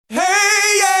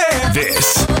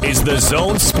This is the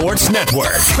Zone Sports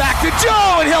Network. Back to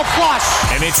Joe, and he'll flush.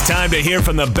 And it's time to hear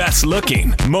from the best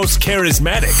looking, most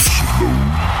charismatic,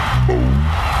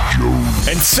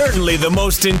 and certainly the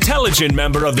most intelligent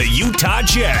member of the Utah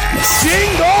Jazz.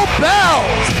 Jingle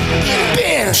bells.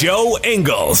 Bam. Joe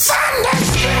Ingles.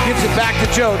 Gives it back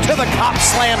to Joe. To the cup,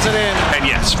 slams it in. And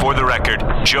yes, for the record,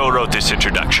 Joe wrote this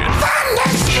introduction.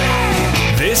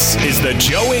 This is the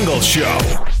Joe Ingles Show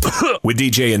with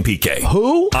DJ and PK.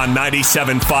 Who? On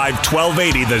 97.5,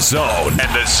 1280 The Zone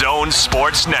and the Zone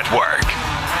Sports Network.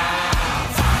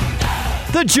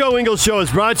 The Joe Ingles Show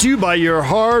is brought to you by your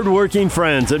hard-working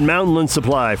friends at Mountainland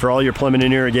Supply. For all your plumbing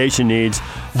and irrigation needs,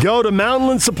 go to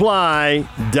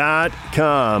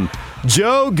mountainlandsupply.com.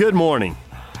 Joe, good morning.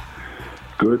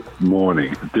 Good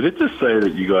morning. Did it just say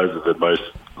that you guys are the most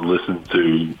listened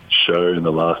to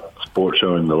sports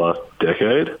show in the last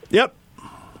decade? Yep.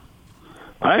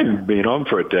 I haven't been on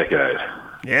for a decade.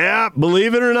 Yeah,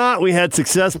 believe it or not, we had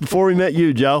success before we met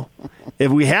you, Joe.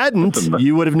 If we hadn't,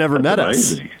 you would have never met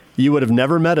us. Amazing. You would have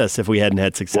never met us if we hadn't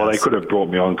had success. Well, they could have brought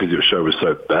me on because your show was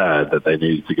so bad that they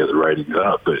needed to get the ratings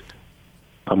up, but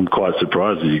I'm quite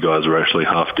surprised that you guys were actually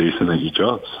half decent at your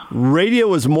jobs. Radio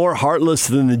was more heartless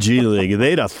than the G League.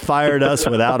 They'd have fired us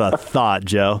without a thought,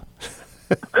 Joe.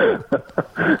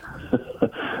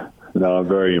 No, I'm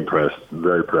very impressed. I'm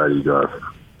very proud of you guys.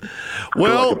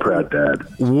 Well, like a proud dad.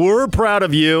 We're proud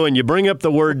of you, and you bring up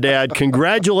the word dad.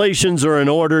 Congratulations are in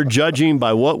order, judging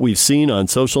by what we've seen on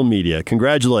social media.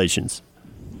 Congratulations.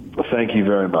 Well, thank you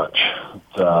very much.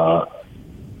 It's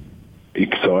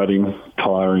exciting,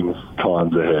 tiring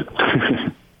times ahead.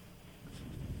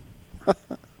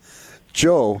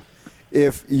 Joe,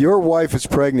 if your wife is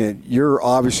pregnant, you're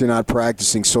obviously not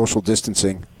practicing social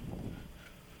distancing.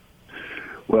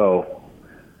 Well,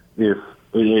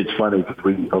 it's funny because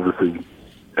we obviously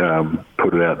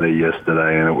put it out there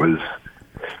yesterday, and it was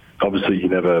obviously you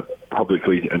never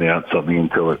publicly announce something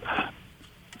until it's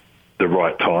the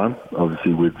right time.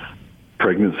 Obviously, with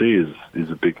pregnancy is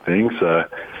a big thing. So,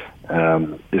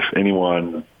 if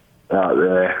anyone out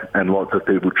there, and lots of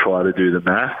people try to do the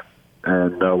math,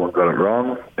 and no one got it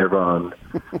wrong, everyone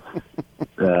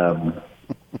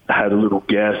had a little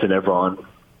guess, and everyone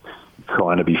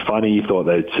trying to be funny thought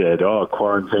they'd said, "Oh,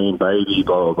 quarantine baby,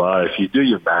 blah blah blah." If you do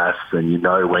your maths and you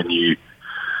know when you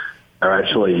are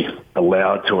actually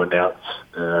allowed to announce,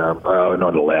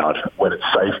 not allowed, when it's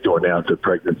safe to announce a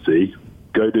pregnancy,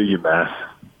 go do your maths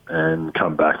and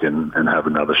come back and have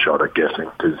another shot at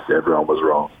guessing, because everyone was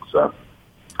wrong. So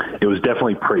it was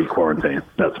definitely pre-quarantine.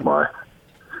 That's my...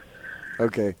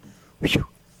 Okay.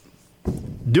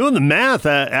 Doing the math,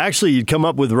 actually, you'd come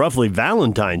up with roughly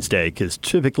Valentine's Day, because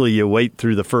typically you wait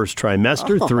through the first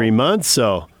trimester, 3 months.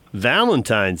 So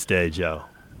Valentine's Day, Joe.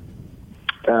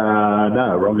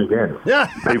 No, wrong again.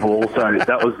 Yeah. People also,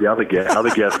 that was the other guess.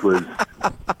 Other guess was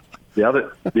the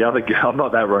other. I'm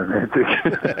not that romantic.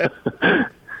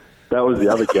 That was the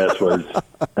other guess was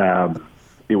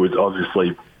it was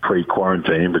obviously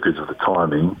pre-quarantine because of the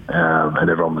timing, and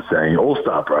everyone was saying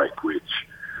All-Star break, which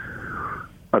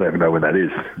I don't even know when that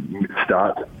is.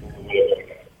 Start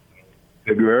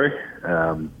February,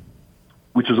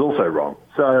 which was also wrong.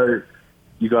 So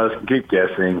you guys can keep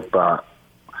guessing, but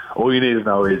all you need to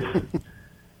know is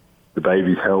the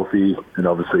baby's healthy, and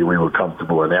obviously we were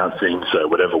comfortable announcing. So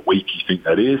whatever week you think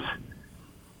that is,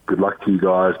 good luck to you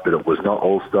guys. But it was not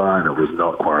All-Star, and it was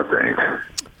not quarantine.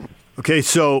 Okay,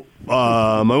 so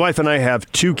my wife and I have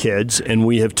 2 kids, and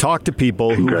we have talked to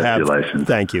people who have... Congratulations.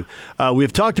 Thank you. We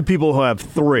have talked to people who have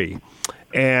 3.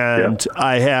 And Yep.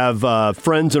 I have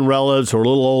friends and relatives who are a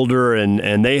little older,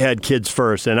 and they had kids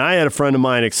first. And I had a friend of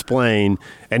mine explain,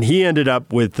 and he ended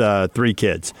up with 3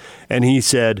 kids. And he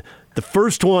said, the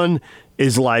first one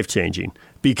is life-changing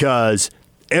because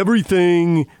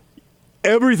everything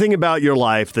about your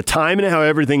life, the timing of how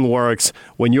everything works,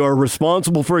 when you are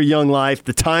responsible for a young life,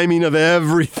 the timing of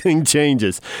everything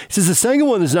changes. He says the second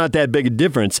one is not that big a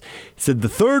difference. He said the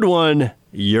third one,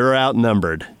 you're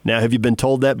outnumbered. Now, have you been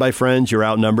told that by friends? You're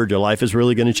outnumbered. Your life is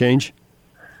really going to change?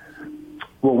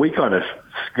 Well, we kind of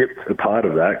skipped the part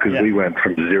of that because we went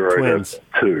from 0 Twins.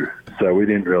 to 2. So we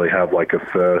didn't really have like a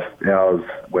first. Ours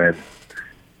when,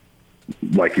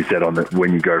 like you said,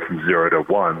 when you go from 0 to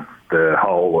 1, the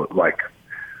whole, like,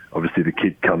 obviously the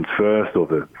kid comes first, or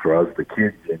for us, the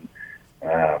kids. And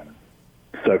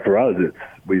so for us,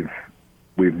 we've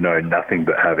known nothing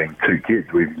but having 2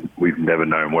 kids. We've never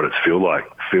known what it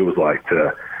feels like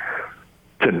to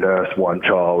nurse one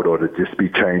child, or to just be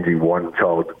changing one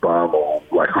child's bum, or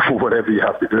like whatever you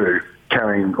have to do,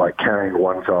 carrying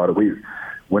one child.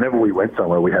 Whenever we went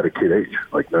somewhere, we had a kid each.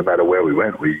 Like no matter where we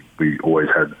went, we always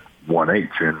had one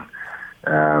each. And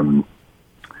I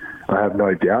have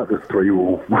no doubt that 3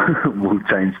 will will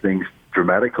change things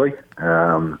dramatically.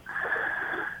 But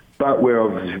we're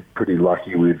obviously pretty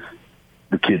lucky with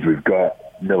the kids we've got.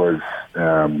 Milla's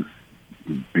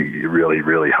really,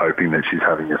 really hoping that she's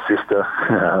having a sister.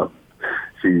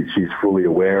 She's fully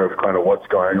aware of kind of what's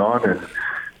going on,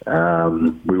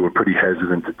 and we were pretty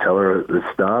hesitant to tell her at the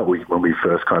start when we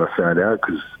first kind of found out,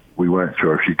 because we weren't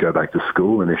sure if she'd go back to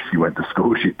school, and if she went to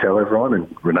school, she'd tell everyone,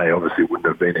 and Renee obviously wouldn't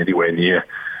have been anywhere near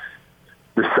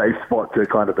the safe spot to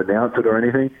kind of announce it or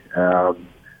anything.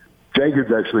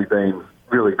 Jacob's actually been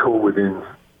really cool with him.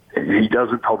 He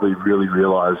doesn't probably really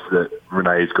realise that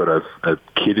Renee's got a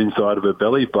kid inside of her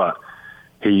belly, but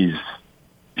she's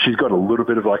got a little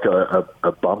bit of like a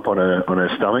bump on her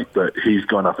stomach, but he's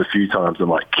gone up a few times and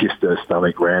like kissed her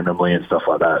stomach randomly and stuff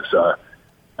like that. So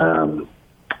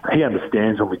he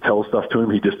understands when we tell stuff to him.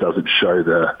 He just doesn't show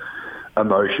the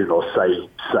emotion or say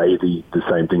the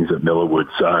same things that Milla would.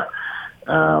 So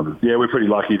we're pretty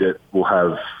lucky that we'll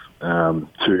have a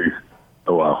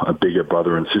bigger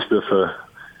brother and sister for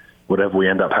whatever we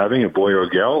end up having, a boy or a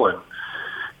girl.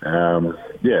 And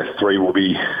 3 will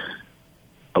be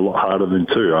a lot harder than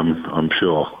 2, I'm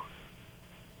sure.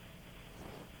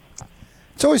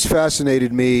 It's always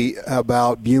fascinated me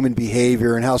about human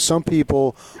behavior and how some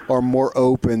people are more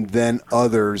open than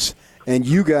others. And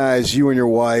you guys, you and your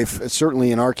wife,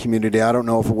 certainly in our community, I don't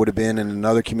know if it would have been in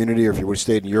another community or if you would have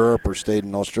stayed in Europe or stayed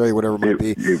in Australia, whatever it might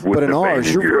be. But in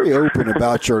ours, you're very open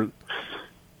about your...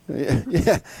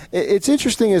 Yeah, it's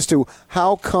interesting as to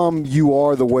how come you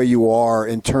are the way you are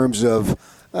in terms of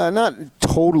not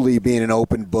totally being an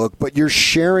open book, but you're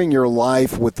sharing your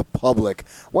life with the public.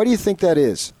 Why do you think that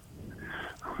is?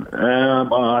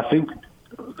 I think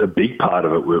a big part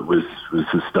of it was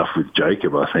the stuff with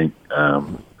Jacob. I think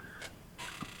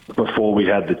before we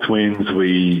had the twins,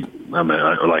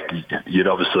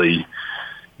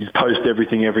 you'd post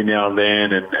everything every now and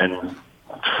then, and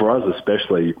for us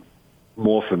especially,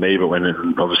 more for me, but when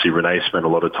obviously Renee spent a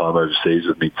lot of time overseas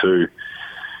with me too,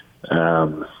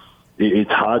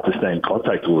 it's hard to stay in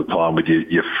contact all the time with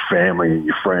your family and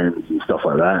your friends and stuff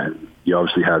like that. And you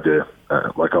obviously have to,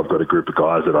 I've got a group of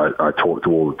guys that I talk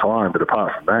to all the time, but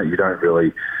apart from that, you don't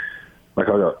really, I've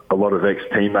got a lot of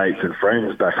ex-teammates and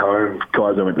friends back home,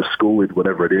 guys I went to school with,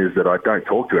 whatever it is, that I don't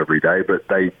talk to every day, but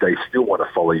they still want to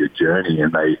follow your journey,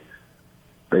 and they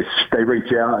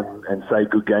reach out and say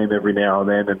good game every now and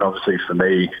then. And obviously for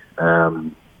me,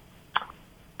 to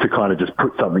kind of just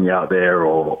put something out there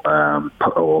or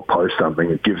post something,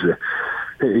 it gives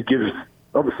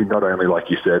obviously not only, like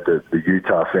you said, the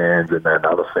Utah fans and then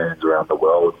other fans around the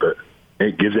world, but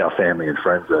it gives our family and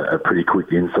friends a pretty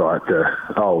quick insight to,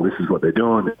 this is what they're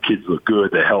doing. The kids look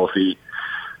good, they're healthy,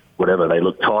 whatever, they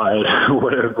look tired,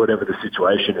 whatever the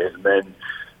situation is. And then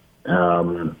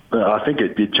I think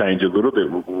it did change a little bit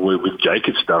with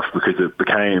Jacob's stuff, because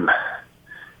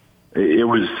it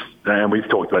was, and we've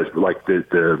talked about this, like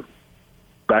the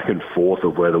back and forth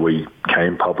of whether we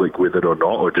came public with it or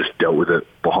not, or just dealt with it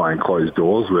behind closed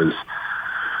doors, was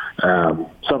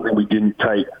something we didn't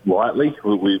take lightly.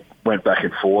 We went back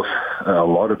and forth a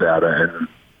lot about it, and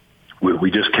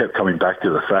we just kept coming back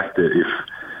to the fact that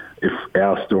if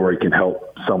our story can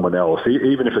help someone else,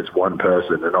 even if it's one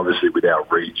person, and obviously with our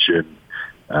reach and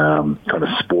kind of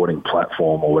sporting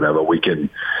platform or whatever, we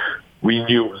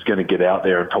knew it was going to get out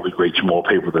there and probably reach more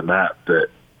people than that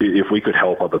if we could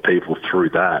help other people through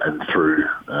that and through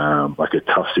like a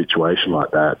tough situation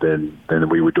like that, then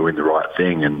we were doing the right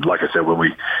thing. And like I said, when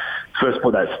we first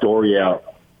put that story out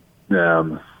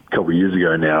a couple of years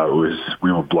ago now,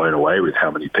 we were blown away with how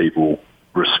many people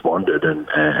responded, and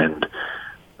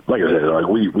like I said,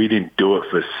 we didn't do it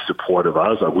for support of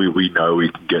us. We know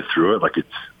we can get through it. Like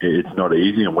it's not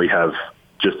easy, and we have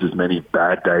just as many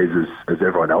bad days as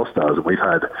everyone else does. And we've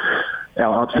had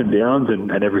our ups and downs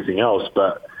and everything else.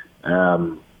 But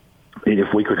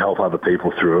if we could help other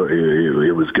people through it,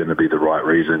 it was going to be the right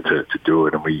reason to do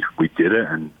it, and we did it.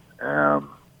 And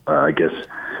I guess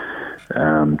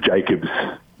Jacob's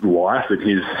life and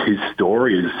his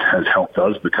story has helped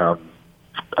us become,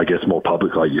 I guess, more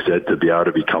public, like you said, to be able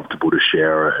to be comfortable to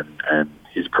share it, and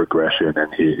his progression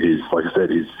and his, like I said,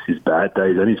 his bad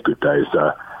days and his good days.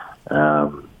 So,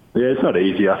 it's not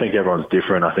easy. I think everyone's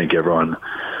different. I think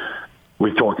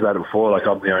we've talked about it before, like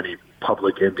I'm the only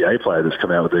public NBA player that's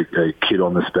come out with a kid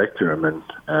on the spectrum, and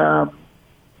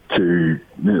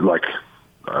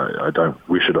I don't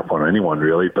wish it upon anyone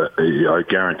really, but I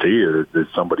guarantee you that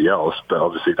there's somebody else, but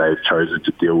obviously they've chosen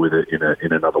to deal with it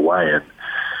in another way, and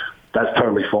that's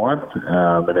totally fine.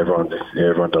 And everyone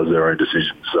does their own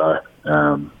decisions. So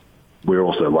we're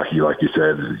also lucky, like you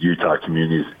said, the Utah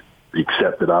community is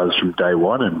accepted us from day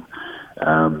one,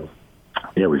 and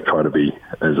we try to be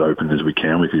as open as we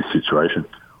can with this situation.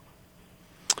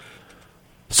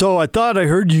 So I thought I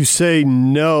heard you say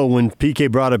no when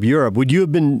PK brought up Europe. Would you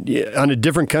have been on a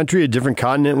different country, a different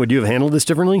continent? Would you have handled this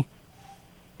differently?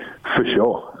 For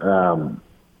sure.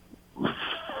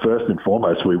 First and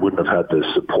foremost, we wouldn't have had the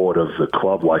support of the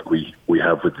club like we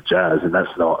have with the Jazz, and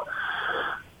that's not.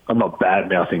 I'm not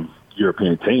bad-mouthing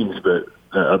European teams, but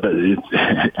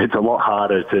it's a lot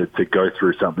harder to go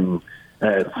through something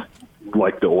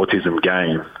like the autism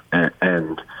game,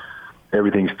 and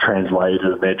everything's translated,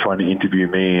 and they're trying to interview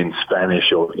me in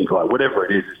Spanish or like whatever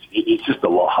it is. It's just a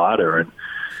lot harder. And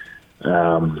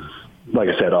like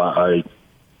I said, I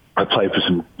played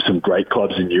for some great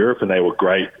clubs in Europe, and they were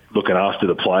great looking after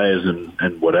the players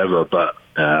and whatever. But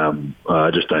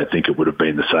I just don't think it would have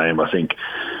been the same. I think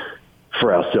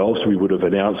for ourselves, we would have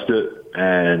announced it,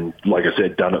 and like I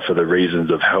said, done it for the reasons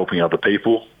of helping other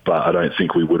people. But I don't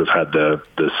think we would have had the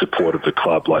support of the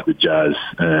club like the Jazz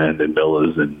and the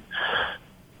Millers and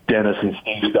Dennis and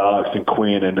Steve Starks and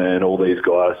Quinn and all these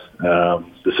guys,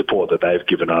 the support that they've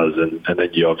given us. And then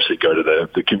you obviously go to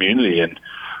the community and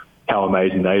how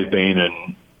amazing they've been,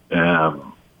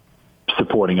 and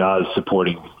supporting us,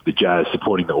 supporting the Jazz,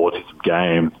 supporting the autism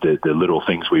game, the little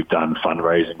things we've done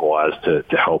fundraising-wise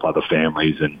to help other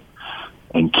families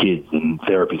and kids and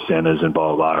therapy centres and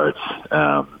blah, blah,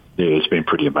 blah. It's been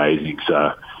pretty amazing.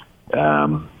 So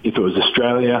if it was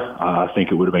Australia, I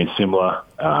think it would have been similar.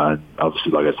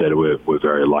 Obviously, like I said, we're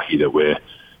very lucky that we're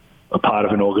a part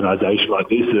of an organisation like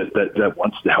this that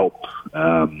wants to help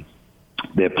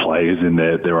their players in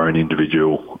their own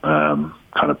individual kind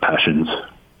of passions.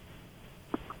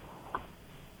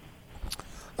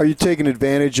 Are you taking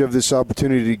advantage of this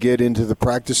opportunity to get into the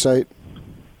practice site?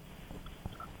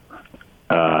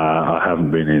 I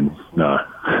haven't been in, no.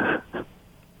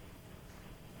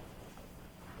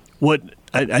 What?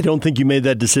 I don't think you made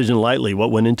that decision lightly. What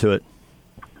went into it?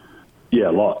 Yeah,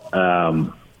 a lot.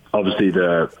 Obviously,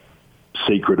 the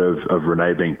secret of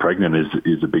Renee being pregnant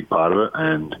is a big part of it,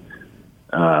 and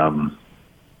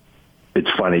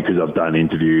it's funny because I've done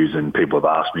interviews and people have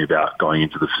asked me about going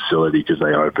into the facility because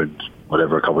they opened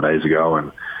a couple of days ago,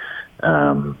 and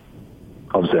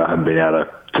obviously I haven't been able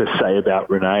to say about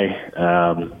Renee.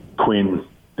 Quinn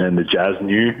and the Jazz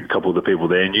knew, a couple of the people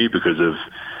there knew because of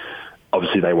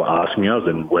obviously they were asking us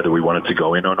and whether we wanted to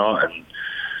go in or not.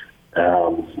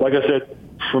 And like I said,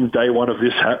 from day one of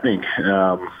this happening,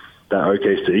 that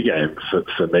OKC game,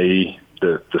 for me,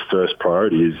 the first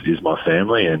priority is my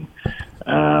family and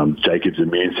Jacob's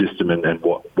immune system and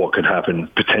what could happen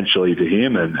potentially to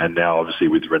him. And now obviously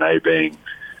with Renee being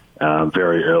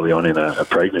very early on in a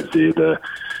pregnancy, to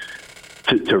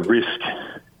risk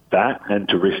that and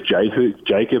to risk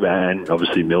Jacob and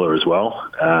obviously Miller as well,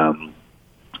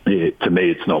 to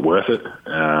me it's not worth it.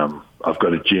 I've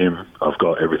got a gym, I've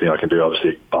got everything I can do.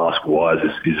 Obviously basketball-wise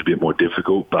is a bit more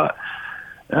difficult, but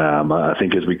I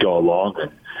think as we go along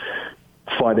and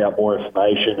find out more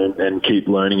information and keep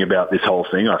learning about this whole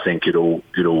thing, I think it'll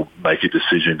make a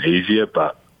decision easier,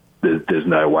 but there's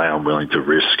no way I'm willing to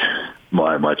risk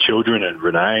my children and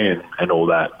Renee and all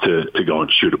that to go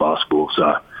and shoot a basketball.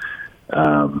 So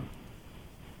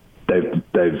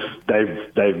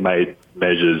they've made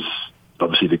measures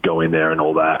obviously to go in there and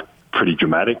all that pretty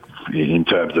dramatic in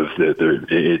terms of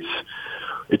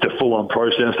it's a full on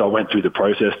process. I went through the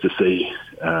process to see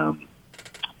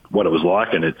what it was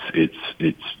like, and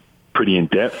it's pretty in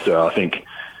depth. So I think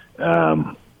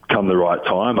come the right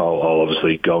time, I'll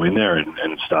obviously go in there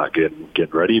and start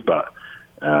getting ready. But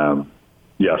I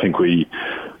think we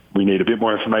need a bit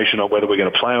more information on whether we're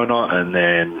going to play or not, and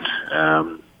then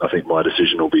I think my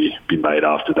decision will be made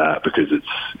after that because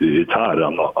it's hard.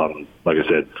 I'm like I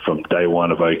said, from day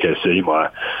one of OKC, my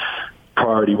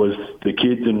priority was the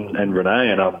kids and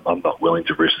Renee, and I'm not willing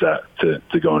to risk that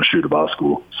to go and shoot a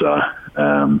basketball. So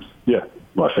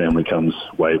my family comes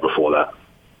way before that.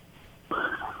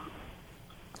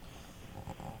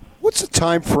 What's the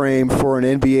time frame for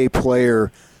an NBA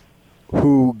player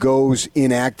who goes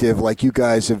inactive like you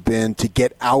guys have been to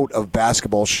get out of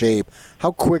basketball shape?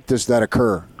 How quick does that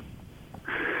occur?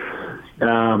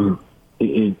 To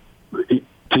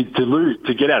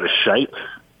get out of shape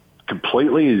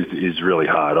completely is really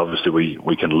hard. Obviously,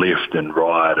 we can lift and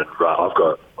ride and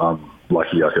run. I'm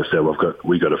lucky, like I said,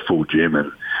 we got a full gym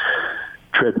and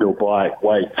treadmill, bike,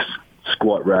 weights,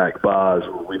 squat rack, bars.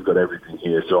 We've got everything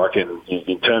here, so I can.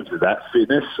 In terms of that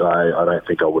fitness, I don't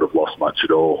think I would have lost much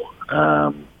at all.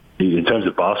 In terms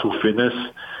of basketball fitness,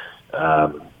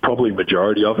 probably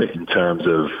majority of it in terms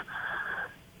of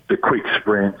the quick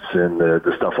sprints and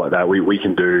the stuff like that. We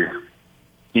can do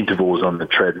intervals on the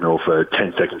treadmill for a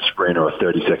 10-second sprint or a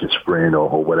 30-second sprint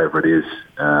or whatever it is.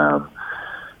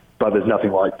 But there's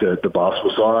nothing like the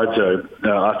basketball side. So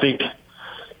I think,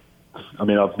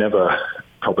 I've never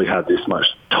probably had this much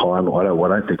time. I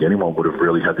don't think anyone would have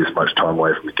really had this much time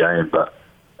away from the game. But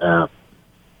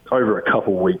over a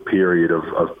couple-week period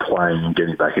of playing and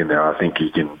getting back in there, I think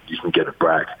you can get it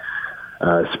back.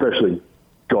 Especially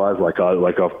guys like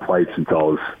I've played since I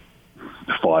was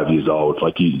 5 years old.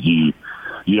 Like you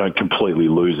don't completely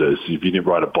lose it. So if you didn't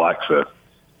ride a bike for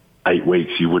 8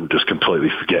 weeks, you wouldn't just completely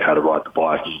forget how to ride the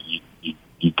bike.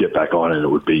 You'd get back on and it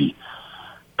would be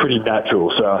pretty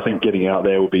natural. So I think getting out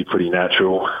there would be pretty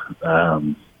natural.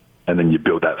 And then you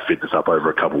build that fitness up over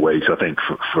a couple of weeks. I think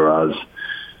for us,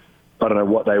 I don't know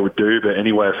what they would do, but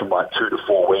anywhere from like 2 to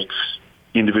 4 weeks,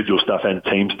 individual stuff and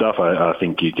team stuff, I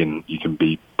think you can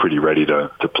be pretty ready to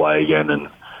play again. And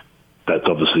that's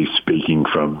obviously speaking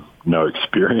from no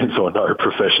experience or no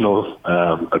professional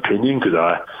opinion, because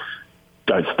I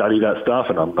don't study that stuff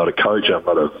and I'm not a coach. I'm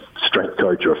not a strength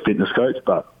coach or a fitness coach.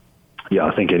 But yeah,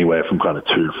 I think anywhere from kind of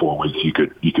 2 to 4 weeks, you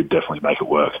could definitely make it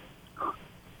work.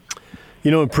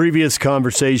 In previous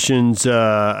conversations,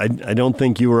 I don't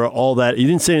think you were all that – you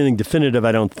didn't say anything definitive,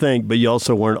 I don't think, but you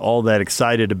also weren't all that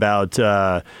excited about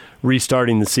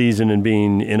restarting the season and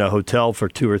being in a hotel for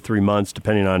 2 or 3 months,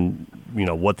 depending on,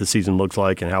 what the season looks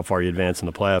like and how far you advance in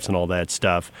the playoffs and all that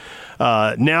stuff.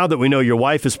 Now that we know your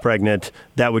wife is pregnant,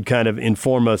 that would kind of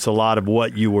inform us a lot of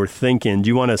what you were thinking. Do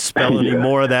you want to spell any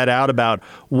more of that out about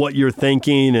what you're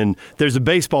thinking? And there's a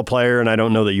baseball player, and I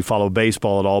don't know that you follow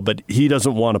baseball at all, but he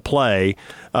doesn't want to play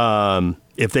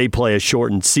if they play a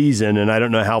shortened season, and I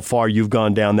don't know how far you've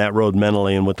gone down that road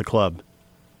mentally and with the club.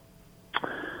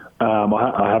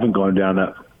 I haven't gone down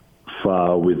that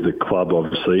far with the club,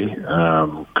 obviously,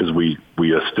 because we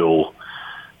are still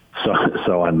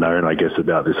so unknown, I guess,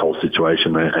 about this whole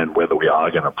situation and whether we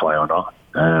are going to play or not.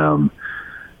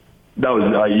 That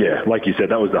was, like you said,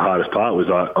 that was the hardest part. Was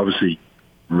obviously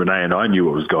Renee and I knew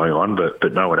what was going on,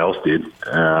 but no one else did.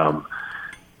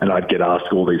 And I'd get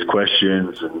asked all these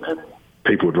questions, and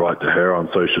people would write to her on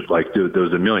social. Like there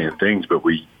was a million things, but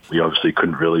we obviously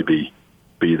couldn't really be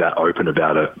that open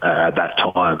about it at that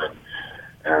time.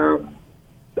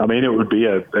 It would be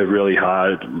a really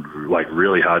hard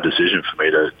decision for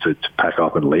me to pack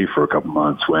up and leave for a couple of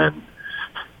months when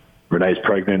Renee's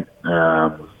pregnant.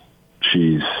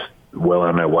 She's well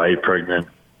on her way pregnant.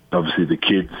 Obviously the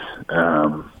kids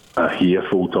are here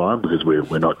full time because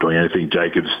we're not doing anything.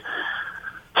 Jacob's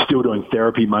still doing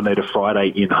therapy Monday to Friday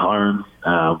in home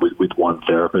with one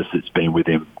therapist that's been with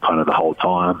him kind of the whole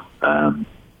time.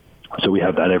 So we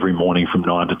have that every morning from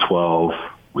 9 to 12.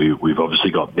 We've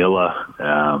obviously got Miller.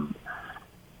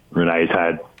 Renee's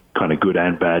had kind of good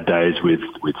and bad days with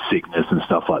sickness and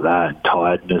stuff like that, and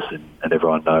tiredness, and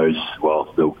everyone knows,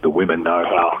 well, the women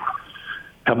know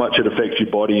how much it affects your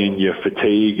body and your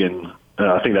fatigue. And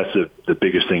I think that's the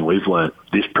biggest thing we've learned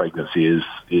this pregnancy is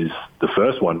the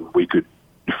first one. We could,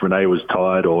 if Renee was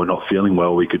tired or not feeling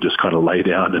well, we could just kind of lay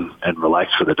down and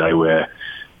relax for the day, where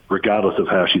regardless of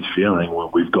how she's feeling,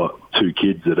 we've got 2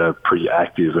 kids that are pretty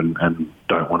active and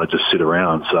don't want to just sit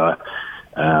around. So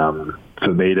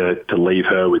for me to leave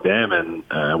her with them, and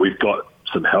we've got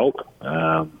some help,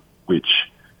 which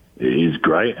is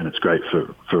great, and it's great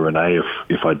for Renee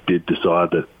if I did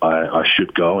decide that I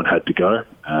should go and had to go.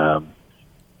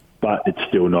 But it's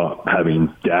still not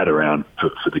having Dad around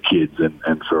for the kids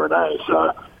and for Renee.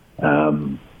 So,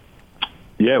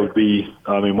 it would be,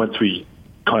 once we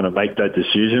kind of make that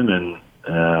decision, and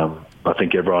I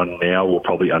think everyone now will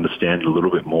probably understand a little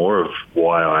bit more of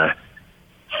why I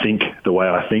think the way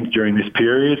I think during this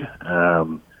period.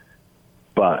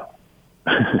 But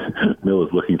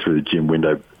Miller's looking through the gym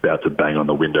window, about to bang on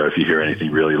the window if you hear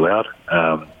anything really loud.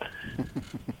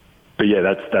 But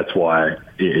yeah, that's why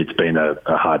it's been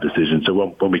a hard decision. So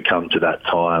when we come to that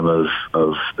time of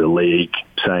the league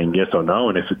saying yes or no,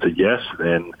 and if it's a yes,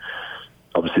 then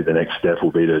obviously the next step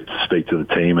will be to speak to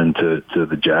the team and to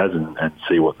the Jazz and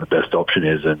see what the best option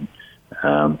is. And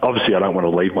obviously I don't want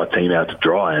to leave my team out to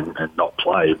dry and not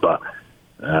play, but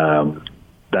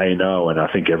they know, and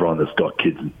I think everyone that's got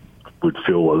kids would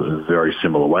feel a very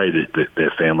similar way that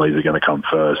their families are going to come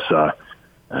first. So,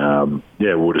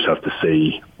 we'll just have to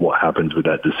see what happens with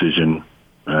that decision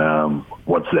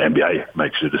once the NBA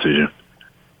makes the decision.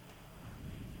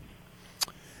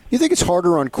 You think it's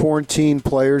harder on quarantine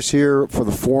players here for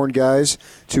the foreign guys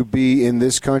to be in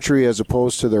this country as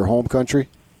opposed to their home country?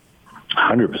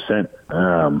 100%.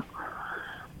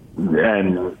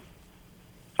 And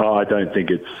I don't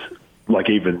think it's like,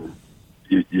 even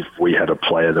if we had a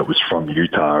player that was from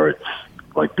Utah,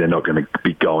 like they're not going to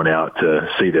be going out to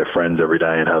see their friends every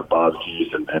day and have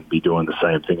barbecues and be doing the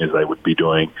same thing as they would be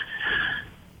doing.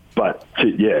 But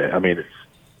I mean,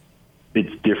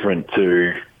 it's different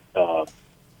to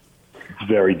it's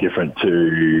very different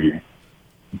to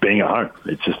being at home.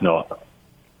 It's just not.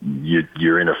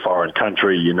 You're in a foreign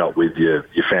country. You're not with your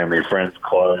family and friends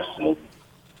close. And,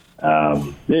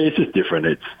 it's just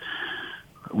different.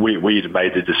 We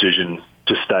made the decision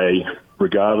to stay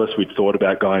regardless. We'd thought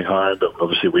about going home, but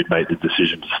obviously we'd made the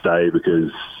decision to stay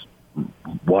because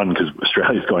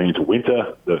Australia's going into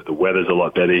winter. The weather's a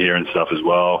lot better here and stuff as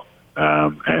well.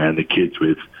 And the kids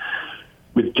with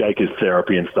Jacob's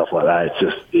therapy and stuff like that,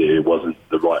 it wasn't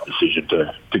the right decision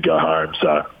to go home.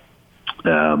 So,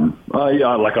 I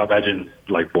imagine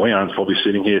like Bojan's probably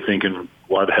sitting here thinking,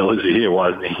 why the hell is he here?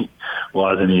 Why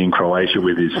isn't he in Croatia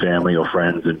with his family or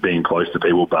friends and being close to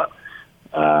people? But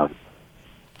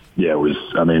it was.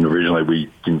 I mean, originally we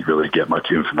didn't really get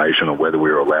much information on whether we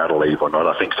were allowed to leave or not.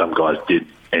 I think some guys did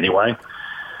anyway.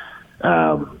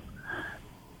 But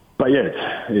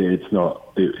yeah, it's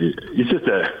not. It's just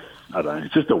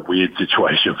it's just a weird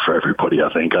situation for everybody.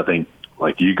 I think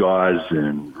like you guys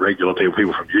and regular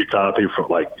people from Utah, people from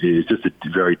it's just a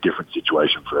very different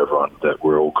situation for everyone that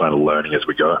we're all kind of learning as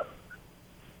we go.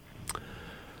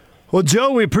 Well,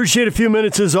 Joe, we appreciate a few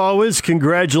minutes as always.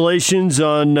 Congratulations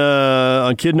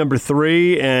on kid number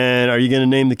 3. And are you going to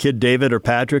name the kid David or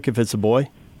Patrick if it's a boy?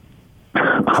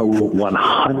 I will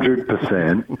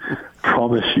 100%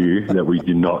 promise you that we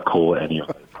do not call any of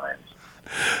those names.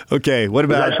 Okay, what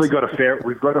about? We've got a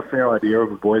fair idea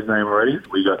of a boy's name already.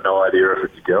 We got no idea if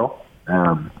it's a girl.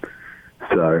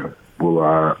 So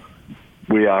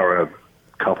we are a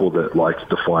couple that likes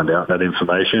to find out that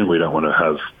information. We don't want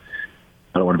to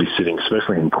be sitting,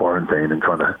 especially in quarantine, and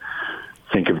trying to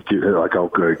think of I'll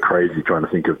go crazy trying to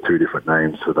think of 2 different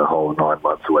names for the whole 9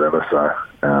 months or whatever. So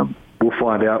we'll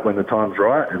find out when the time's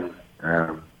right, and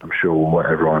I'm sure we'll let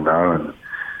everyone know, and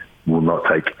we'll not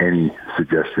take any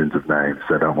suggestions of names,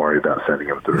 so don't worry about sending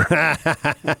them through.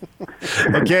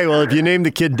 Okay, well, if you name the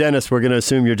kid Dennis, we're going to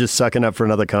assume you're just sucking up for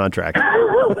another contract.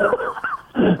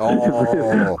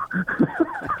 Oh.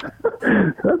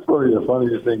 That's probably the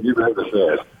funniest thing you've ever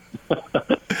said.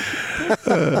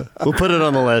 We'll put it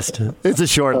on the list. It's a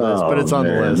short list, but it's on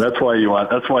the list. That's why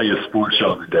you're sports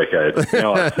show of the decade.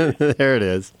 There it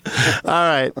is. All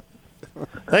right.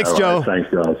 Thanks, Joe. Thanks,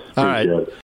 guys. All right.